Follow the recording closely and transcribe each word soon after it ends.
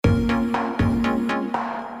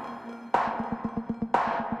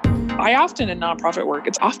I often in nonprofit work,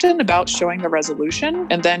 it's often about showing the resolution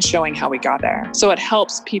and then showing how we got there. So it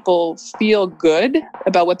helps people feel good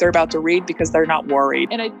about what they're about to read because they're not worried.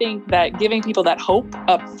 And I think that giving people that hope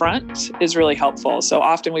up front is really helpful. So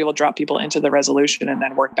often we will drop people into the resolution and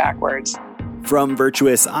then work backwards. From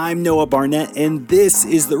Virtuous, I'm Noah Barnett, and this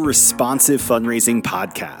is the Responsive Fundraising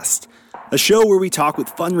Podcast, a show where we talk with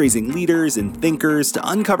fundraising leaders and thinkers to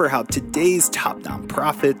uncover how today's top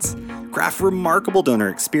nonprofits craft remarkable donor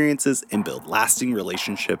experiences and build lasting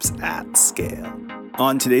relationships at scale.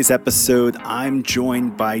 On today's episode, I'm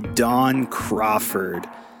joined by Dawn Crawford.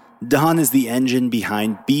 Dawn is the engine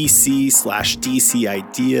behind BC/DC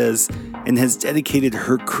Ideas and has dedicated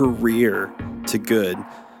her career to good.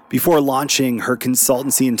 Before launching her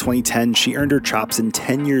consultancy in 2010, she earned her chops in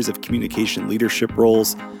 10 years of communication leadership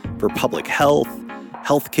roles for public health,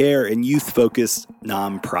 healthcare, and youth-focused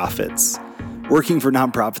nonprofits. Working for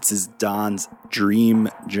nonprofits is Dawn's dream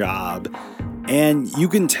job. And you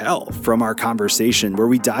can tell from our conversation where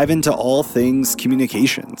we dive into all things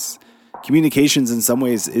communications. Communications in some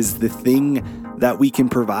ways is the thing that we can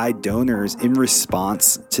provide donors in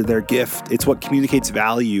response to their gift. It's what communicates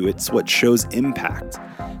value. It's what shows impact.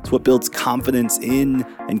 It's what builds confidence in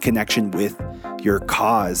and connection with your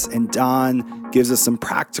cause. And Dawn gives us some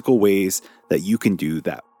practical ways that you can do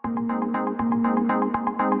that.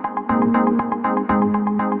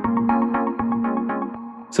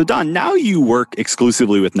 So Dawn, now you work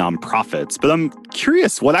exclusively with nonprofits, but I'm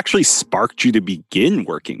curious what actually sparked you to begin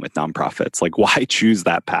working with nonprofits? Like, why choose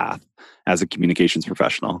that path as a communications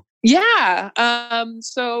professional? Yeah.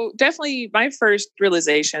 So definitely my first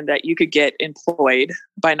realization that you could get employed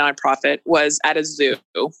by nonprofit was at a zoo.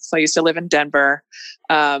 So I used to live in Denver.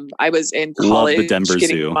 I was in college. Love the Denver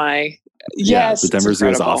Zoo. Yes, the Denver Zoo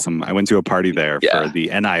is awesome. I went to a party there for the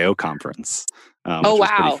NIO conference. Which was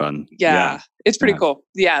pretty fun. Yeah. It's pretty cool.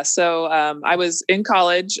 Yeah. So I was in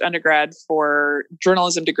college, undergrad, for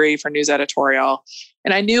journalism degree for news editorial.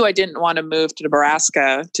 And I knew I didn't want to move to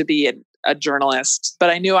Nebraska to be a journalist,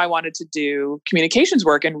 but I knew I wanted to do communications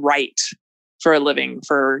work and write for a living,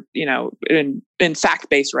 for, in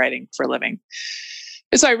fact-based writing for a living.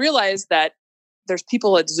 And so I realized that there's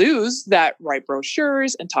people at zoos that write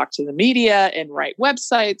brochures and talk to the media and write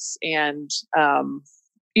websites and,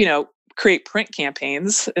 create print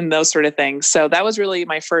campaigns and those sort of things. So that was really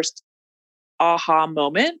my first aha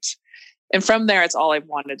moment. And from there, it's all I've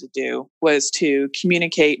wanted to do was to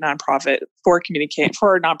communicate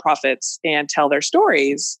for nonprofits and tell their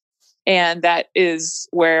stories. And that is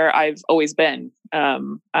where I've always been.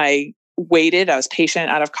 I was patient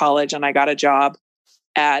out of college, and I got a job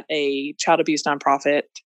at a child abuse nonprofit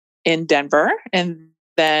in Denver and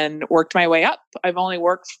then worked my way up. I've only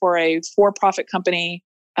worked for a for-profit company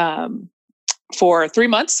for 3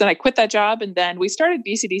 months, and I quit that job. And then we started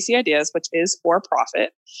BCDC Ideas, which is for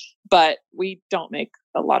profit, but we don't make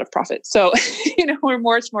a lot of profit. So, we're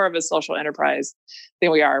much more of a social enterprise than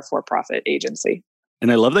we are a for-profit agency.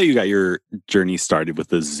 And I love that you got your journey started with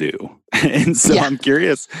the zoo. And so I'm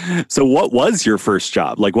curious, so what was your first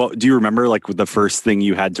job? Like, what do you remember, like the first thing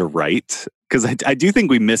you had to write? Because I do think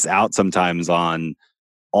we miss out sometimes on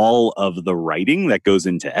all of the writing that goes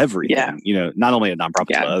into everything, not only at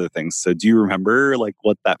nonprofits, but other things. So do you remember like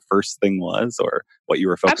what that first thing was or what you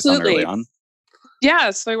were focused on early on?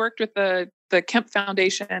 Yeah. So I worked with the Kemp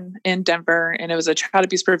Foundation in Denver, and it was a child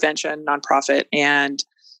abuse prevention nonprofit. And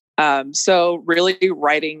so really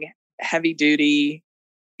writing heavy duty,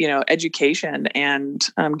 education and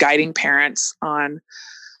guiding parents on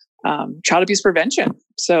child abuse prevention.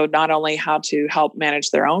 So not only how to help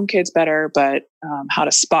manage their own kids better, but how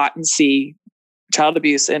to spot and see child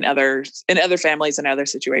abuse in other families and other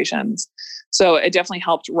situations. So it definitely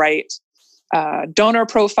helped write donor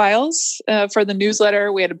profiles for the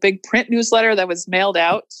newsletter. We had a big print newsletter that was mailed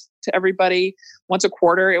out to everybody once a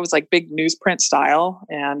quarter. It was like big newsprint style,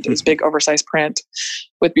 and it was big oversized print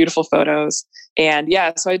with beautiful photos. And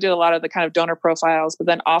so I did a lot of the kind of donor profiles, but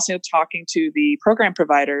then also talking to the program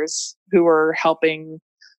providers who were helping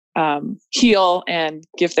heal and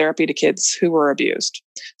give therapy to kids who were abused.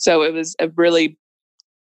 So it was a really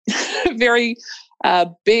very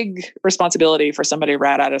big responsibility for somebody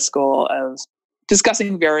right out of school of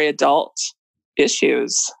discussing very adult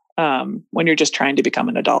issues when you're just trying to become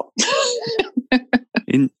an adult.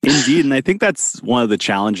 Indeed. And I think that's one of the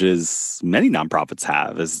challenges many nonprofits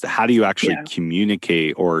have is how do you actually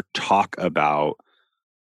communicate or talk about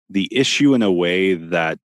the issue in a way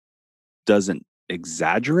that doesn't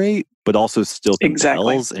exaggerate, but also still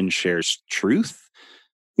compels and shares truth.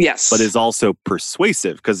 Yes. but is also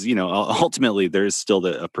persuasive because, ultimately there's still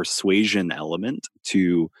a persuasion element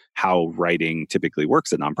to how writing typically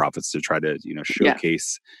works at nonprofits to try to,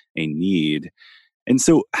 showcase a need. And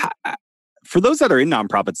so for those that are in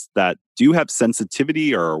nonprofits that do have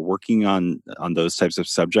sensitivity or are working on those types of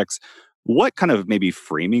subjects, what kind of maybe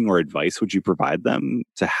framing or advice would you provide them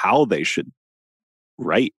to how they should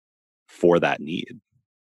write for that need?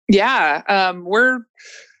 Yeah.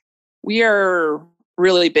 We are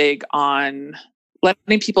really big on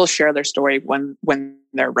letting people share their story when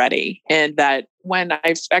they're ready. And that when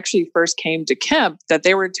I actually first came to Kemp, that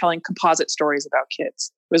they were telling composite stories about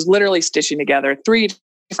kids. It was literally stitching together 3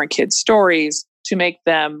 different kids' stories to make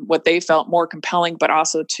them what they felt more compelling, but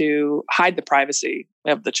also to hide the privacy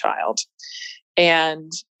of the child.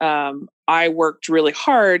 And I worked really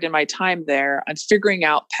hard in my time there on figuring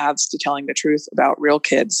out paths to telling the truth about real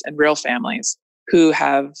kids and real families who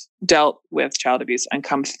have dealt with child abuse and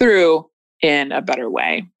come through in a better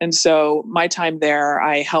way. And so my time there,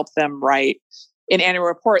 I helped them write an annual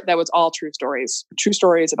report that was all true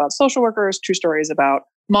stories about social workers, true stories about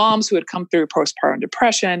moms who had come through postpartum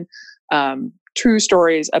depression, true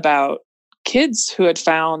stories about kids who had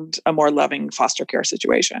found a more loving foster care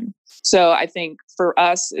situation. So I think for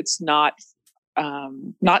us, it's not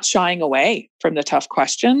shying away from the tough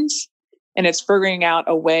questions, and it's figuring out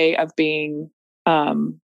a way of being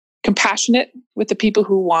compassionate with the people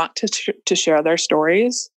who want to share their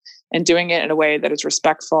stories, and doing it in a way that is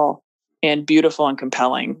respectful and beautiful and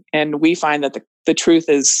compelling. And we find that the truth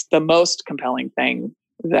is the most compelling thing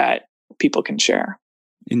that people can share.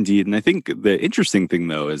 Indeed. And I think the interesting thing,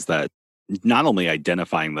 though, is that not only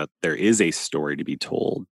identifying that there is a story to be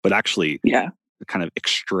told, but actually kind of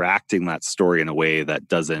extracting that story in a way that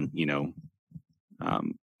doesn't,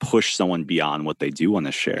 push someone beyond what they do want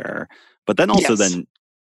to share. But then also then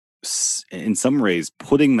in some ways,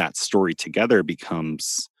 putting that story together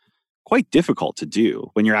becomes quite difficult to do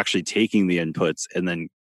when you're actually taking the inputs and then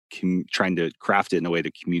trying to craft it in a way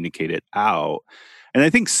to communicate it out. And I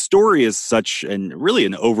think story is such really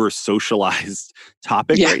an over-socialized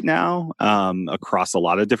topic right now across a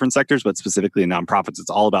lot of different sectors, but specifically in nonprofits, it's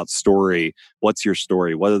all about story. What's your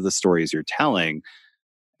story? What are the stories you're telling?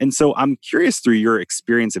 And so I'm curious, through your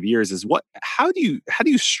experience of years, how do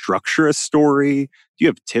you structure a story? Do you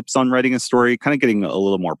have tips on writing a story? Kind of getting a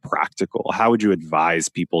little more practical. How would you advise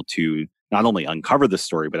people to not only uncover the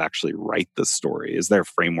story, but actually write the story? Is there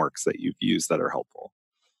frameworks that you've used that are helpful?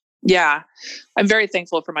 Yeah, I'm very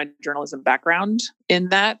thankful for my journalism background in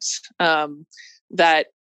that, that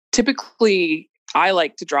typically I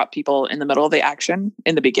like to drop people in the middle of the action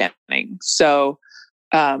in the beginning. So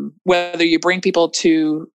whether you bring people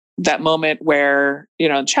to that moment where,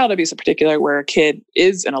 child abuse in particular, where a kid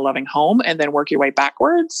is in a loving home, and then work your way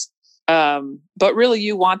backwards. But really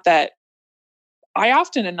you want that. I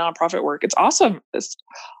often in nonprofit work, it's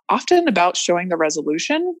often about showing the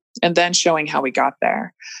resolution and then showing how we got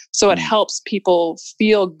there. So it helps people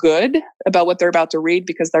feel good about what they're about to read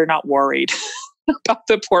because they're not worried about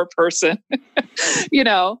the poor person,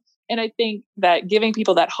 And I think that giving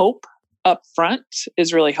people that hope up front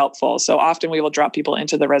is really helpful. So often we will drop people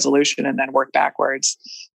into the resolution and then work backwards.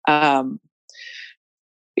 And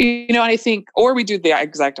I think, or we do the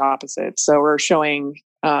exact opposite. So we're showing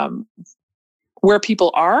where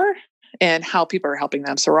people are and how people are helping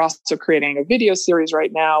them. So we're also creating a video series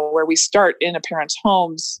right now where we start in a parent's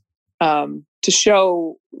homes to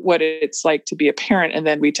show what it's like to be a parent. And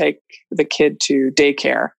then we take the kid to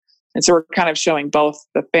daycare. And so we're kind of showing both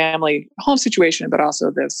the family home situation, but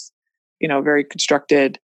also this, very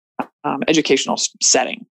constructed educational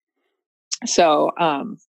setting. So,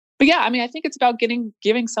 but yeah, I think it's about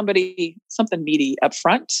giving somebody something meaty up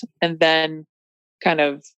front and then kind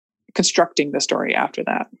of constructing the story after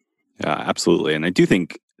that. Yeah, absolutely. And I do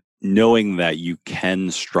think knowing that you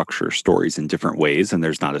can structure stories in different ways and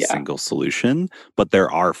there's not a single solution, but there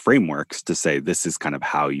are frameworks to say this is kind of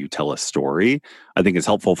how you tell a story, I think is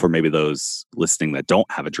helpful for maybe those listening that don't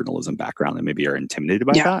have a journalism background and maybe are intimidated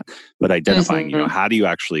by that. But identifying, how do you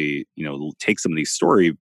actually, take some of these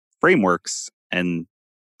story frameworks and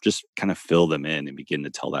just kind of fill them in and begin to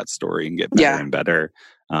tell that story and get better and better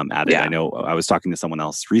at it. I know I was talking to someone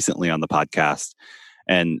else recently on the podcast,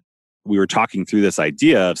 and we were talking through this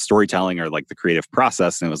idea of storytelling or like the creative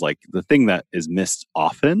process. And it was like, the thing that is missed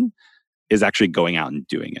often is actually going out and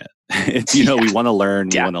doing it. It's, we want to learn,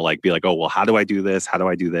 we want to be like, oh, well, how do I do this? How do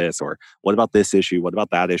I do this? Or what about this issue? What about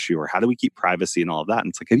that issue? Or how do we keep privacy and all of that? And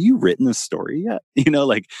it's like, have you written a story yet?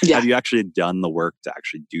 Have you actually done the work to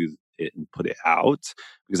actually do it and put it out?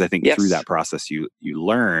 Because I think through that process, you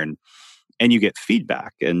learn. and you get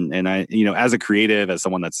feedback. And I, as a creative, as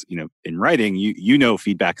someone that's, in writing,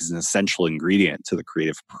 feedback is an essential ingredient to the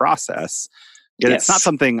creative process. Yet it's not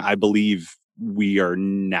something I believe we are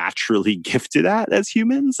naturally gifted at as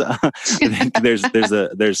humans. I think there's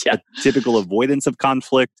a typical avoidance of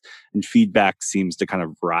conflict, and feedback seems to kind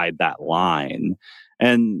of ride that line.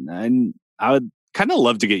 And I would kind of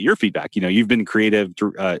love to get your feedback. You've been creative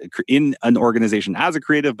in an organization as a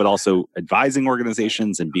creative, but also advising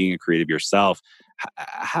organizations and being a creative yourself.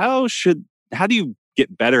 How do you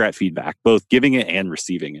get better at feedback, both giving it and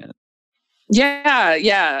receiving it?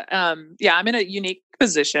 Yeah. I'm in a unique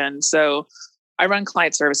position. So I run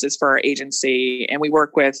client services for our agency, and we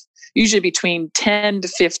work with usually between 10 to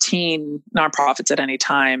 15 nonprofits at any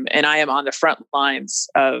time. And I am on the front lines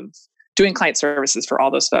of doing client services for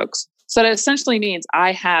all those folks. So that essentially means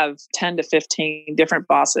I have 10 to 15 different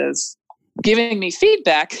bosses giving me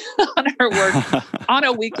feedback on our work on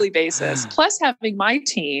a weekly basis, plus having my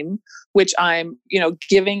team, which I'm,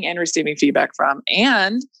 giving and receiving feedback from.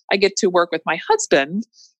 And I get to work with my husband.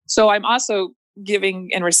 So I'm also giving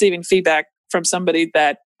and receiving feedback from somebody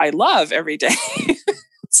that I love every day.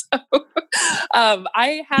 So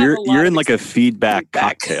I have you're in like a feedback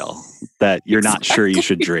cocktail that you're not sure you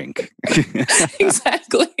should drink.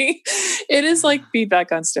 Exactly. It is like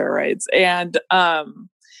feedback on steroids. And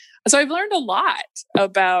so I've learned a lot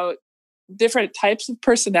about different types of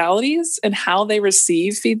personalities and how they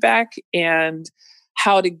receive feedback and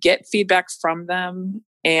how to get feedback from them,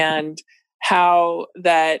 and how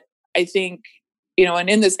that I think, and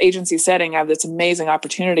in this agency setting, I have this amazing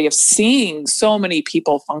opportunity of seeing so many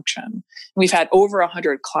people function. We've had over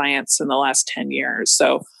 100 clients in the last 10 years.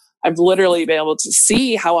 So I've literally been able to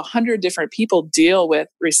see how 100 different people deal with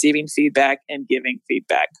receiving feedback and giving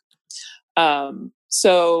feedback.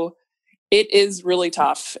 So it is really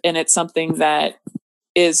tough. And it's something that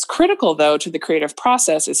is critical, though, to the creative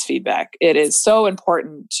process is feedback. It is so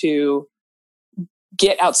important to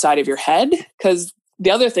get outside of your head, because the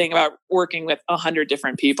other thing about working with 100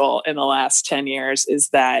 different people in the last 10 years is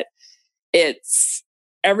that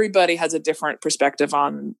everybody has a different perspective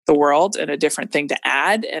on the world and a different thing to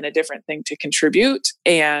add and a different thing to contribute.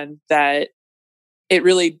 And that it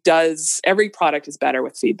really does, every product is better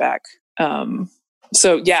with feedback.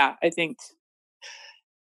 So yeah, I think,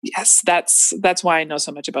 yes, that's why I know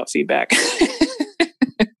so much about feedback.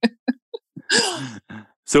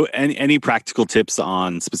 So any practical tips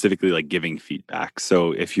on specifically like giving feedback?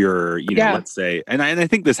 So if you're, let's say, and I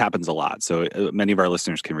think this happens a lot, so many of our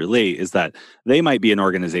listeners can relate, is that they might be an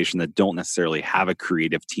organization that don't necessarily have a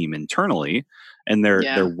creative team internally, and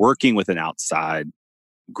they're working with an outside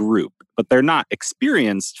group, but they're not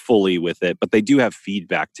experienced fully with it, but they do have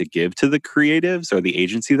feedback to give to the creatives or the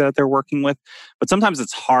agency that they're working with. But sometimes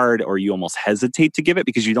it's hard, or you almost hesitate to give it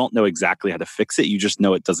because you don't know exactly how to fix it. You just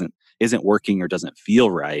know it isn't working or doesn't feel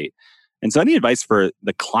right. And so any advice for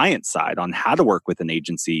the client side on how to work with an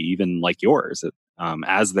agency, even like yours,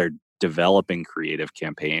 as they're developing creative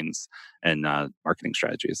campaigns and marketing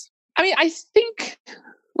strategies? I mean, I think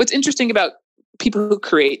what's interesting about people who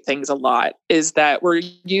create things a lot is that we're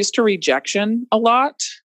used to rejection a lot.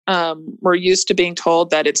 We're used to being told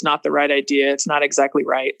that it's not the right idea. It's not exactly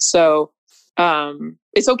right. So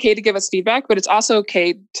it's okay to give us feedback, but it's also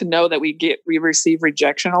okay to know that we receive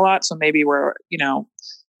rejection a lot. So maybe we're,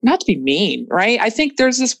 not to be mean, right? I think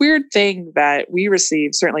there's this weird thing that we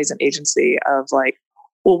receive, certainly as an agency, of like,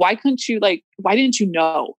 well, why didn't you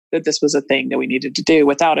know that this was a thing that we needed to do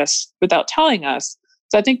without telling us?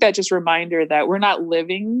 So I think that just reminder that we're not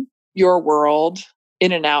living your world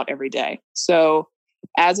in and out every day. So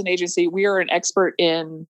as an agency, we are an expert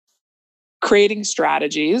in creating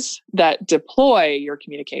strategies that deploy your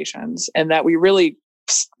communications, and that we really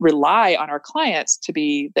rely on our clients to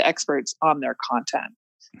be the experts on their content.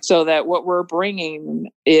 So that what we're bringing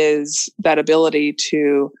is that ability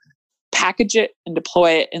to package it and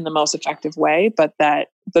deploy it in the most effective way, but that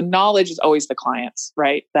the knowledge is always the client's,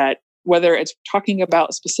 right? That whether it's talking about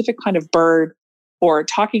a specific kind of bird or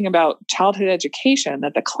talking about childhood education,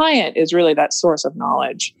 that the client is really that source of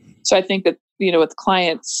knowledge. So I think that, with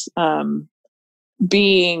clients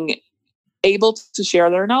being able to share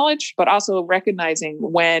their knowledge, but also recognizing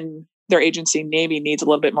when their agency maybe needs a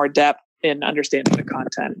little bit more depth in understanding the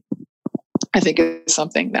content, I think is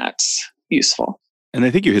something that's useful. And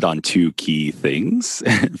I think you hit on two key things.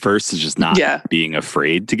 First is just not being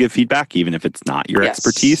afraid to give feedback, even if it's not your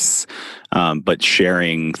expertise, but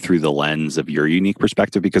sharing through the lens of your unique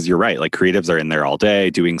perspective, because you're right. Like creatives are in there all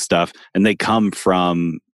day doing stuff, and they come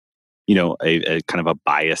from, a kind of a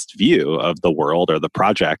biased view of the world or the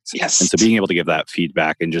project. Yes. And so being able to give that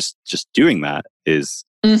feedback and just doing that is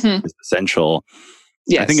is essential.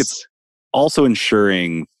 Yes. I think it's also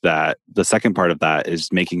ensuring that the second part of that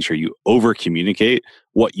is making sure you over communicate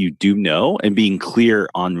what you do know and being clear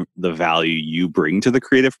on the value you bring to the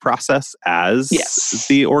creative process as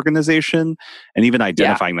the organization, and even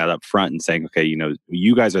identifying that up front and saying, okay,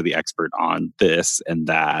 you guys are the expert on this and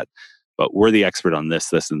that, but we're the expert on this,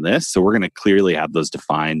 this, and this. So we're going to clearly have those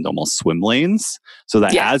defined almost swim lanes so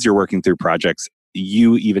that as you're working through projects,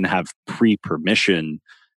 you even have pre-permission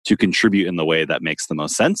to contribute in the way that makes the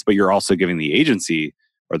most sense, but you're also giving the agency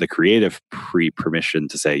or the creative pre-permission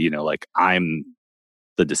to say, I'm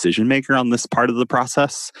the decision maker on this part of the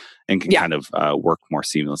process and can kind of work more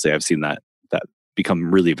seamlessly. I've seen that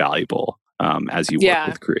become really valuable as you work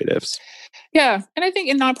with creatives. Yeah. And I think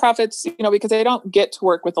in nonprofits, because I don't get to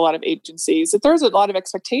work with a lot of agencies, that there's a lot of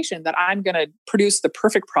expectation that I'm going to produce the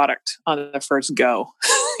perfect product on the first go.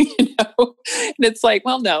 And it's like,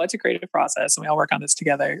 well, no, it's a creative process and we all work on this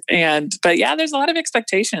together. But there's a lot of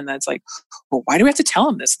expectation that's like, well, why do we have to tell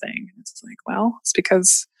them this thing? It's like, well, it's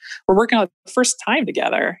because we're working on the first time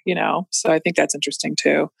together, So I think that's interesting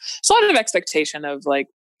too. There's a lot of expectation of like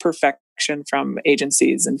perfection from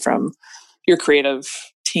agencies and from your creative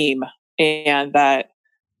team. And that,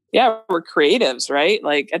 we're creatives, right?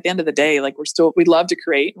 Like at the end of the day, like we love to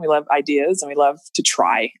create and we love ideas and we love to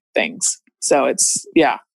try things. So it's,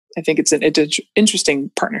 I think it's an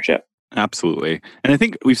interesting partnership. Absolutely. And I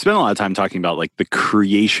think we've spent a lot of time talking about like the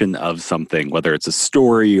creation of something, whether it's a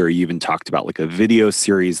story or you even talked about like a video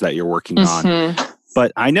series that you're working on.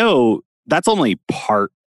 But I know that's only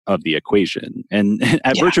part of the equation. And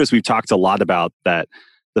at Virtuous, we've talked a lot about that.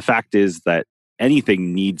 The fact is that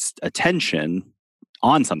anything needs attention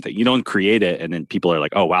on something. You don't create it and then people are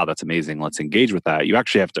like, oh, wow, that's amazing. Let's engage with that. You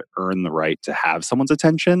actually have to earn the right to have someone's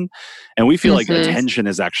attention. And we feel like attention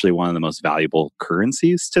is actually one of the most valuable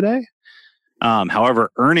currencies today. However,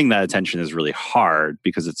 earning that attention is really hard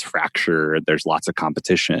because it's fractured. There's lots of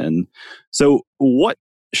competition. So what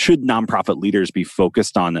should nonprofit leaders be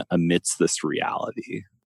focused on amidst this reality?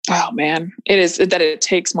 Oh man, it is that it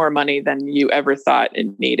takes more money than you ever thought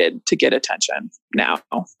it needed to get attention now.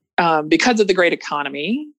 Because of the great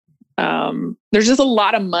economy, there's just a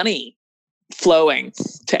lot of money flowing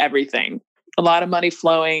to everything. A lot of money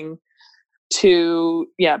flowing to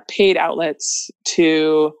paid outlets,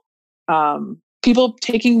 to people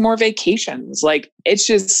taking more vacations. Like it's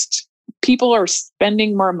just people are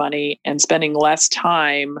spending more money and spending less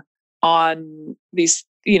time on these,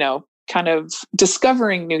 kind of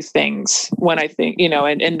discovering new things when I think, in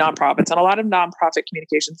nonprofits. And a lot of nonprofit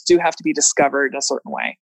communications do have to be discovered a certain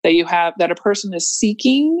way that a person is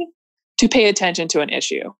seeking to pay attention to an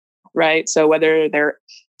issue, right? So whether their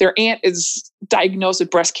aunt is diagnosed with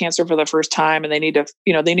breast cancer for the first time and they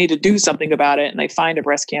need to do something about it and they find a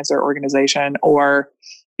breast cancer organization, or,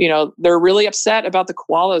 they're really upset about the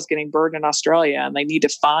koalas getting burned in Australia and they need to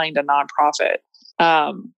find a nonprofit.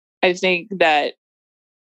 I think that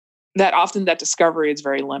often that discovery is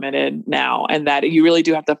very limited now, and that you really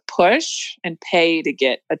do have to push and pay to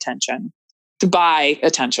get attention, to buy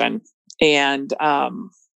attention. And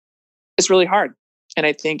it's really hard. And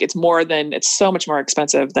I think it's so much more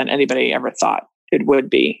expensive than anybody ever thought it would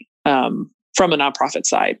be from a nonprofit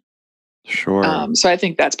side. Sure. So I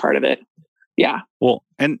think that's part of it. Yeah. Well,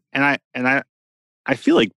 and I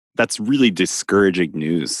feel like that's really discouraging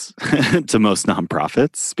news to most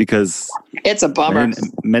nonprofits because it's a bummer.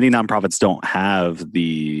 Many nonprofits don't have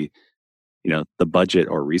the budget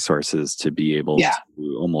or resources to be able to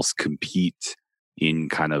almost compete in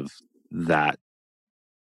kind of that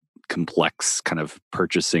complex kind of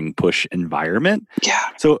purchasing push environment. Yeah.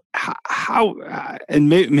 So how and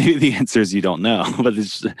maybe the answer is you don't know, but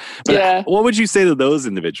what would you say to those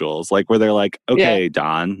individuals? Like where they're like, okay,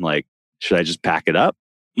 Don, like, should I just pack it up?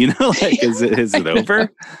 Is it over?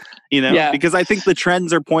 Because I think the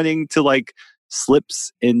trends are pointing to like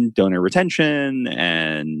slips in donor retention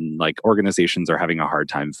and like organizations are having a hard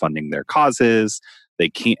time funding their causes. They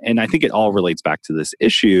can't, and I think it all relates back to this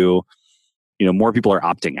issue. More people are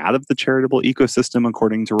opting out of the charitable ecosystem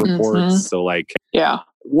according to reports. So like,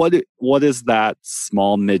 what does that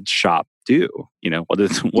small mid shop do? What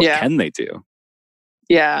can they do?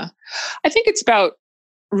 Yeah. I think it's about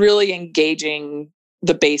really engaging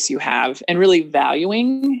the base you have and really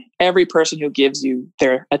valuing every person who gives you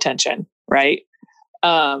their attention, right?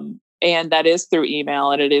 And that is through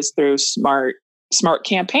email and it is through smart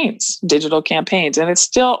campaigns, digital campaigns. And it's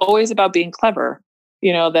still always about being clever,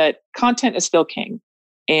 that content is still king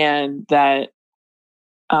and that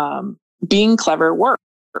being clever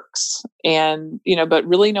works. And, but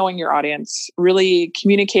really knowing your audience, really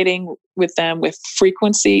communicating with them with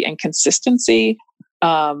frequency and consistency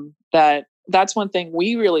That's one thing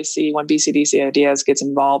we really see when BCDC Ideas gets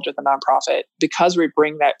involved with a nonprofit, because we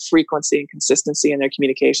bring that frequency and consistency in their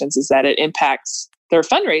communications, is that it impacts their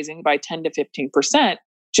fundraising by 10 to 15%,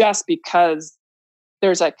 just because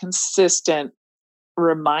there's a consistent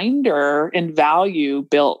reminder and value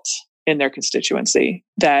built in their constituency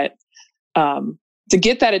that to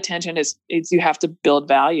get that attention is you have to build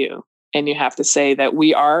value, and you have to say that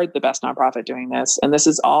we are the best nonprofit doing this. And this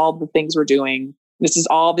is all the things we're doing. This is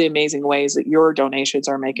all the amazing ways that your donations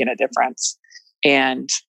are making a difference. And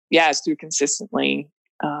yeah, it's through consistently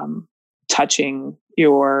touching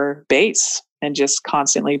your base and just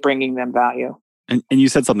constantly bringing them value. And you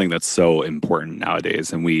said something that's so important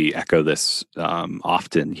nowadays, and we echo this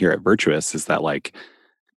often here at Virtuous, is that like,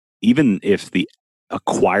 even if the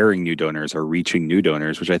acquiring new donors or reaching new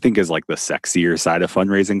donors, which I think is like the sexier side of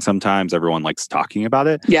fundraising sometimes, everyone likes talking about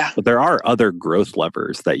it. Yeah. But there are other growth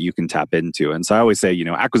levers that you can tap into. And so I always say,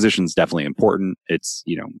 acquisition is definitely important. It's,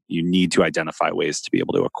 you need to identify ways to be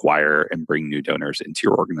able to acquire and bring new donors into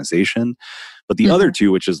your organization. But the other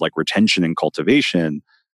two, which is like retention and cultivation,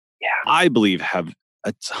 I believe have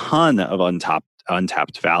a ton of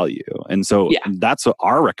untapped value. And so that's what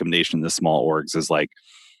our recommendation to small orgs is like,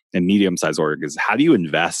 and medium-sized org is, how do you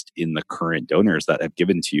invest in the current donors that have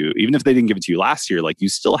given to you? Even if they didn't give it to you last year, like you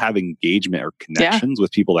still have engagement or connections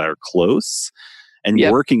with people that are close and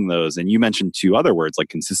working those. And you mentioned two other words like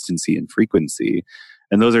consistency and frequency.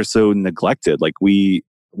 And those are so neglected. Like we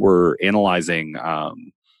were analyzing,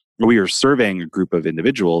 we were surveying a group of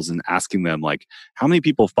individuals and asking them like, how many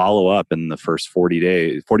people follow up in the first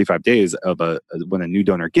 45 days of when a new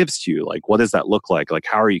donor gives to you? Like, what does that look like? Like,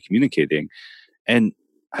 how are you communicating? And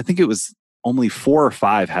I think it was only 4 or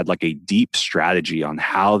 5 had like a deep strategy on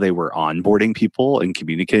how they were onboarding people and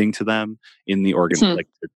communicating to them in the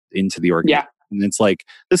into the organization. And it's like,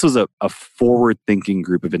 this was a forward-thinking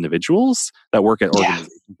group of individuals that work at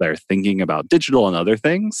organizations that are thinking about digital and other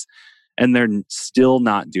things. And they're still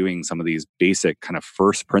not doing some of these basic kind of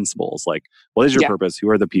first principles. Like, what is your purpose? Who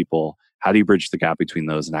are the people? How do you bridge the gap between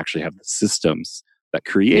those and actually have the systems that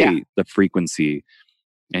create the frequency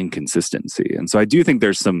and consistency? And so I do think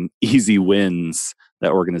there's some easy wins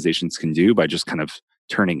that organizations can do by just kind of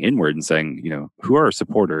turning inward and saying, who are our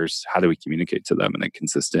supporters? How do we communicate to them in a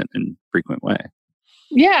consistent and frequent way?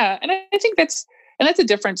 Yeah. And I think that's a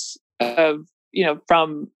difference of,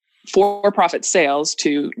 from for-profit sales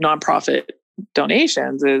to nonprofit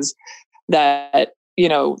donations, is that,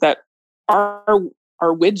 that our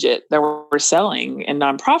widget that we're selling in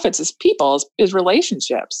nonprofits is people, is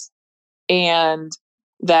relationships. And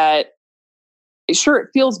that sure, it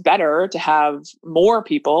feels better to have more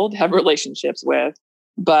people to have relationships with,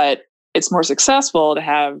 but it's more successful to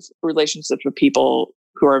have relationships with people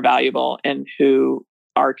who are valuable and who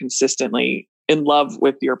are consistently in love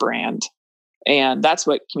with your brand. And that's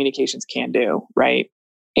what communications can do, right?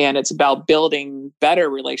 And it's about building better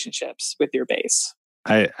relationships with your base.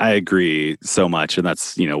 I agree so much. And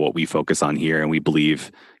that's, what we focus on here. And we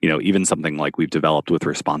believe, even something like we've developed with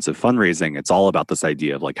responsive fundraising, it's all about this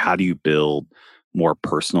idea of like, how do you build more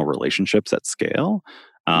personal relationships at scale?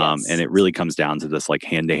 And it really comes down to this like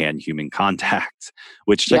hand-to-hand human contact,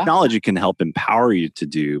 which technology can help empower you to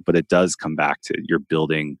do, but it does come back to you're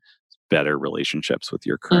building better relationships with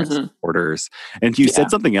your current supporters. And you said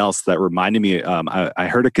something else that reminded me, I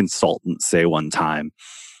heard a consultant say one time,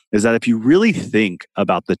 is that if you really think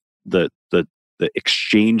about the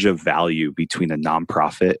exchange of value between a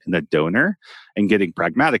nonprofit and a donor, and getting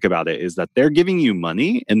pragmatic about it, is that they're giving you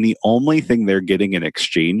money, and the only thing they're getting in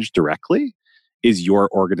exchange directly is your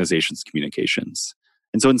organization's communications.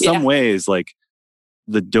 And so in some ways, like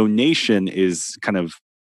the donation is kind of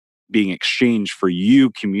being exchanged for you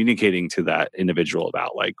communicating to that individual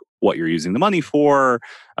about like what you're using the money for,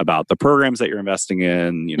 about the programs that you're investing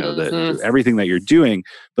in, everything that you're doing.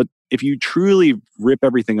 But if you truly rip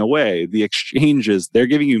everything away, the exchange is they're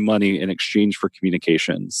giving you money in exchange for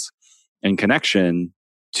communications and connection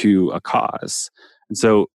to a cause. And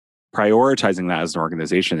so prioritizing that as an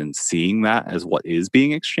organization and seeing that as what is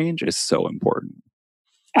being exchanged is so important.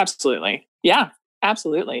 Absolutely. Yeah,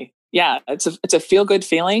 absolutely. Yeah. It's a feel good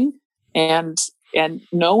feeling, and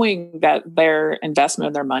knowing that their investment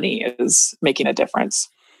of their money is making a difference.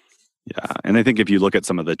 Yeah. And I think if you look at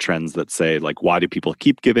some of the trends that say like, why do people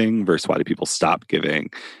keep giving versus why do people stop giving?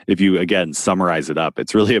 If you, again, summarize it up,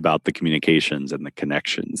 it's really about the communications and the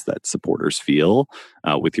connections that supporters feel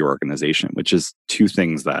with your organization, which is two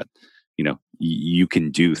things that, you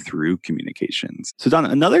can do through communications. So Don,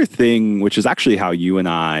 another thing, which is actually how you and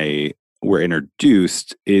I were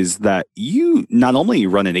introduced, is that you not only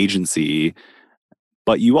run an agency,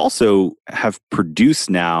 But you also have produced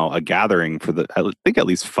now a gathering for I think at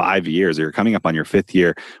least 5 years, or you're coming up on your 5th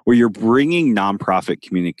year, where you're bringing nonprofit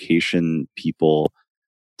communication people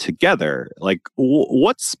together. Like,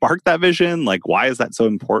 what sparked that vision? Like, why is that so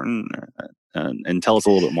important? And tell us a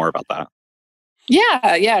little bit more about that.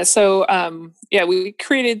 Yeah. So, we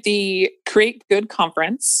created the Create Good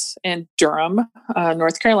Conference in Durham,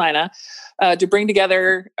 North Carolina, to bring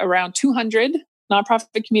together around 200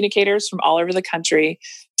 nonprofit communicators from all over the country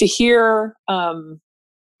to hear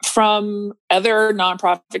from other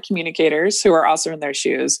nonprofit communicators who are also in their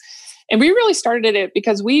shoes. And we really started it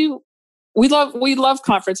because we love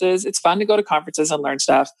conferences. It's fun to go to conferences and learn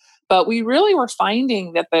stuff. But we really were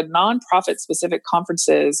finding that the nonprofit specific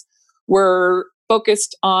conferences were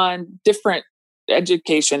focused on different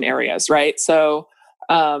education areas, right? So,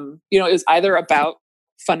 it was either about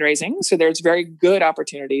fundraising. So there's very good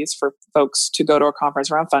opportunities for folks to go to a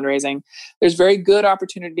conference around fundraising. There's very good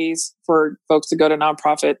opportunities for folks to go to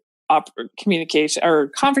nonprofit communication or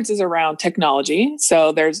conferences around technology.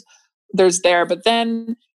 So there's there, but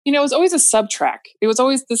then, it was always a sub-track. It was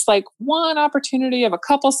always this like one opportunity of a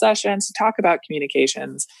couple sessions to talk about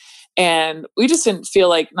communications. And we just didn't feel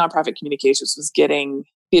like nonprofit communications was getting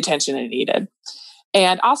the attention it needed.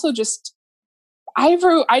 And also just, I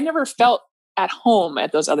never felt at home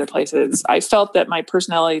at those other places. I felt that my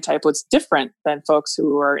personality type was different than folks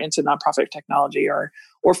who were into nonprofit technology or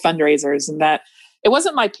fundraisers, and that it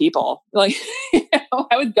wasn't my people. Like,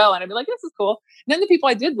 I would go and I'd be like, this is cool. And then the people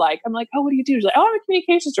I did like, I'm like, oh, what do you do? She's like, oh, I'm a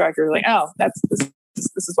communications director. Like, oh, this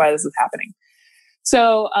is why this is happening.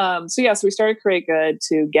 So we started Create Good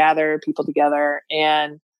to gather people together.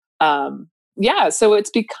 And so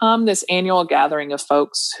it's become this annual gathering of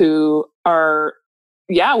folks who are,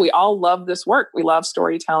 we all love this work. We love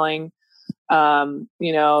storytelling, and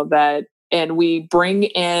we bring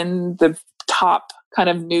in the top kind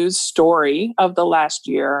of news story of the last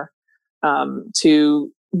year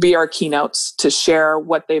to be our keynotes, to share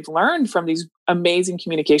what they've learned from these amazing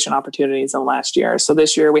communication opportunities in the last year. So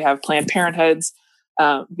this year we have Planned Parenthood's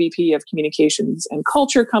VP of Communications and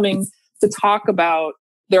Culture coming to talk about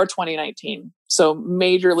their 2019. So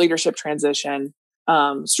major leadership transition,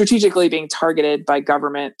 strategically being targeted by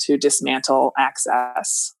government to dismantle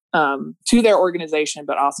access to their organization,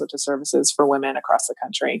 but also to services for women across the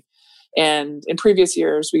country. And in previous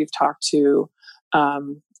years, we've talked to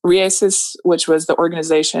REASIS, which was the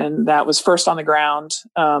organization that was first on the ground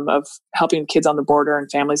of helping kids on the border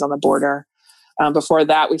and families on the border. Before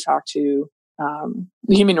that, we talked to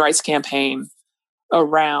the Human Rights Campaign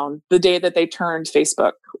around the day that they turned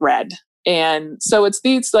Facebook red. And so it's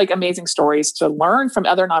these like amazing stories to learn from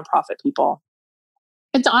other nonprofit people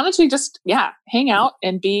and to honestly just, hang out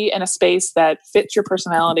and be in a space that fits your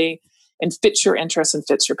personality and fits your interests and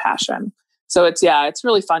fits your passion. So it's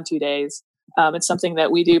really fun 2 days. It's something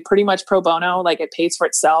that we do pretty much pro bono, like it pays for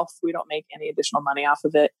itself. We don't make any additional money off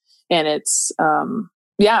of it. And it's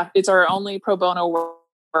our only pro bono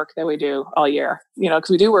work that we do all year,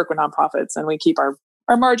 because we do work with nonprofits and we keep our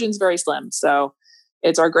margins very slim. So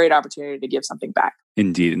it's our great opportunity to give something back.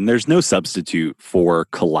 Indeed. And there's no substitute for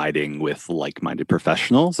colliding with like-minded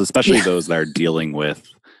professionals, especially those that are dealing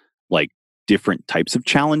with like different types of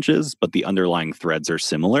challenges, but the underlying threads are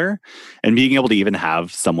similar. And being able to even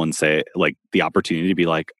have someone say, like, the opportunity to be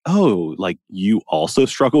like, oh, like you also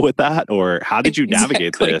struggle with that? Or how did you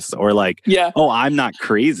navigate this? Or like, oh, I'm not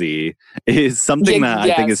crazy is something that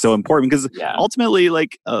I think is so important because ultimately,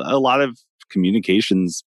 like a lot of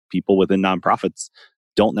communications people within nonprofits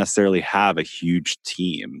don't necessarily have a huge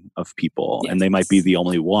team of people and they might be the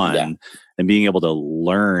only one. And being able to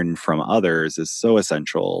learn from others is so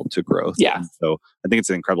essential to growth. And so I think it's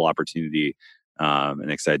an incredible opportunity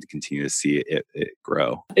and excited to continue to see it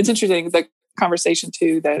grow. It's interesting, the conversation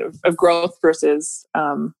too, that of growth versus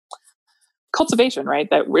cultivation, right?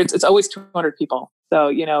 That it's always 200 people. So,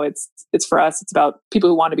 it's for us, it's about people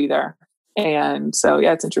who want to be there. And so,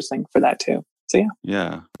 it's interesting for that too. So,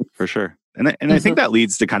 Yeah, for sure. And I think that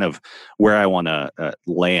leads to kind of where I want to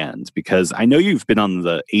land, because I know you've been on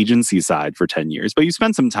the agency side for 10 years, but you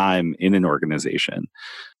spent some time in an organization.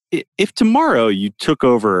 If tomorrow you took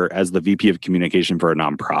over as the VP of communication for a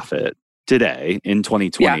nonprofit today in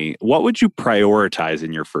 2020, what would you prioritize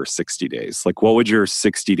in your first 60 days? Like, what would your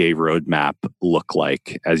 60-day roadmap look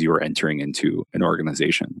like as you were entering into an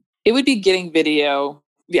organization? It would be getting video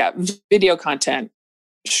content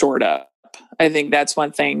shored up. I think that's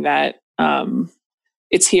one thing that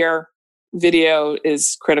it's here. Video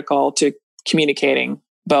is critical to communicating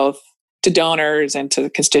both to donors and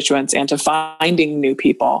to constituents and to finding new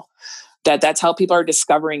people. That's how people are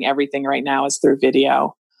discovering everything right now is through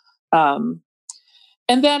video.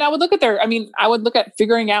 And then I would look at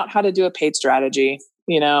figuring out how to do a paid strategy,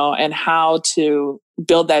 and how to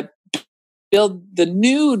build the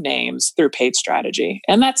new names through paid strategy.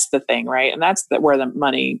 And that's the thing, right? And that's where the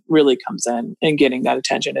money really comes in, and getting that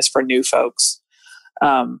attention is for new folks.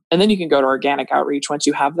 And then you can go to organic outreach once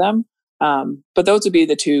you have them. But those would be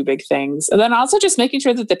the two big things. And then also just making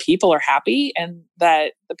sure that the people are happy and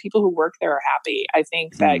that the people who work there are happy. I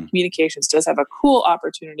think that communications does have a cool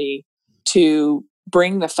opportunity to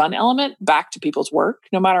bring the fun element back to people's work,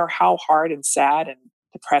 no matter how hard and sad and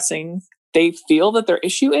depressing they feel that their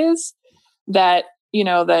issue is. That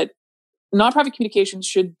nonprofit communications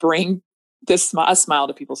should bring a smile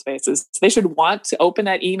to people's faces. They should want to open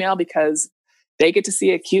that email because they get to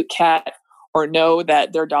see a cute cat or know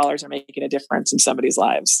that their dollars are making a difference in somebody's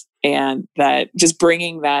lives. And that just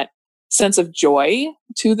bringing that sense of joy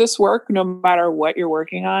to this work, no matter what you're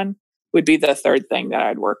working on, would be the third thing that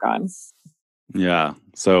I'd work on. Yeah.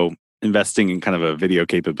 So investing in kind of a video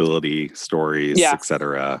capability, stories, et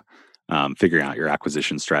cetera. Figuring out your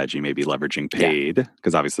acquisition strategy, maybe leveraging paid,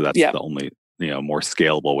 because obviously that's the only more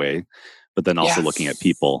scalable way. But then also looking at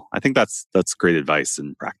people. I think that's great advice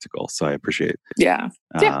and practical. So I appreciate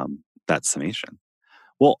that summation.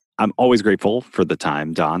 Well, I'm always grateful for the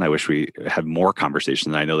time, Dawn. I wish we had more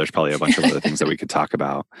conversation. I know there's probably a bunch of other things that we could talk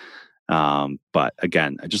about. But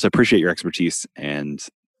again, I just appreciate your expertise and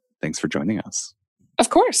thanks for joining us. Of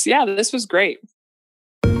course. Yeah, this was great.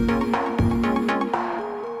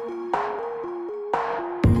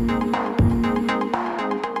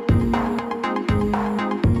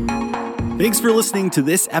 Thanks for listening to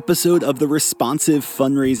this episode of the Responsive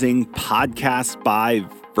Fundraising Podcast by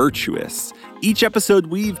Virtuous. Each episode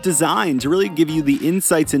we've designed to really give you the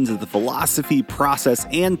insights into the philosophy, process,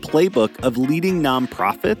 and playbook of leading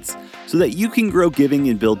nonprofits so that you can grow giving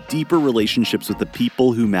and build deeper relationships with the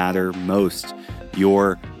people who matter most,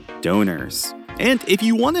 your donors. And if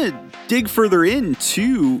you want to dig further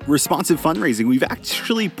into responsive fundraising, we've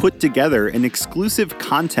actually put together an exclusive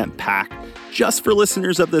content pack just for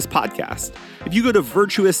listeners of this podcast. If you go to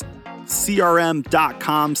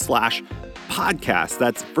virtuouscrm.com/podcast,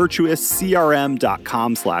 that's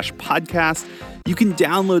virtuouscrm.com/podcast, you can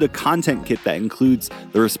download a content kit that includes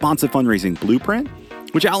the responsive fundraising blueprint,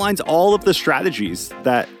 which outlines all of the strategies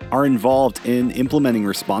that are involved in implementing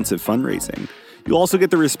responsive fundraising. You'll also get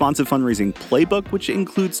the responsive fundraising playbook, which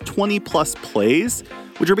includes 20 plus plays,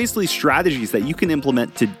 which are basically strategies that you can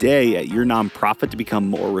implement today at your nonprofit to become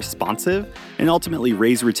more responsive and ultimately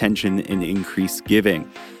raise retention and increase giving.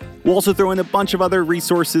 We'll also throw in a bunch of other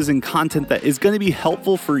resources and content that is going to be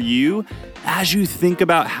helpful for you as you think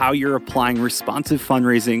about how you're applying responsive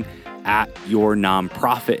fundraising at your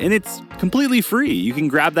nonprofit. And it's completely free. You can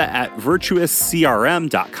grab that at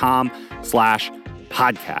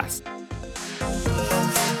virtuouscrm.com/podcast.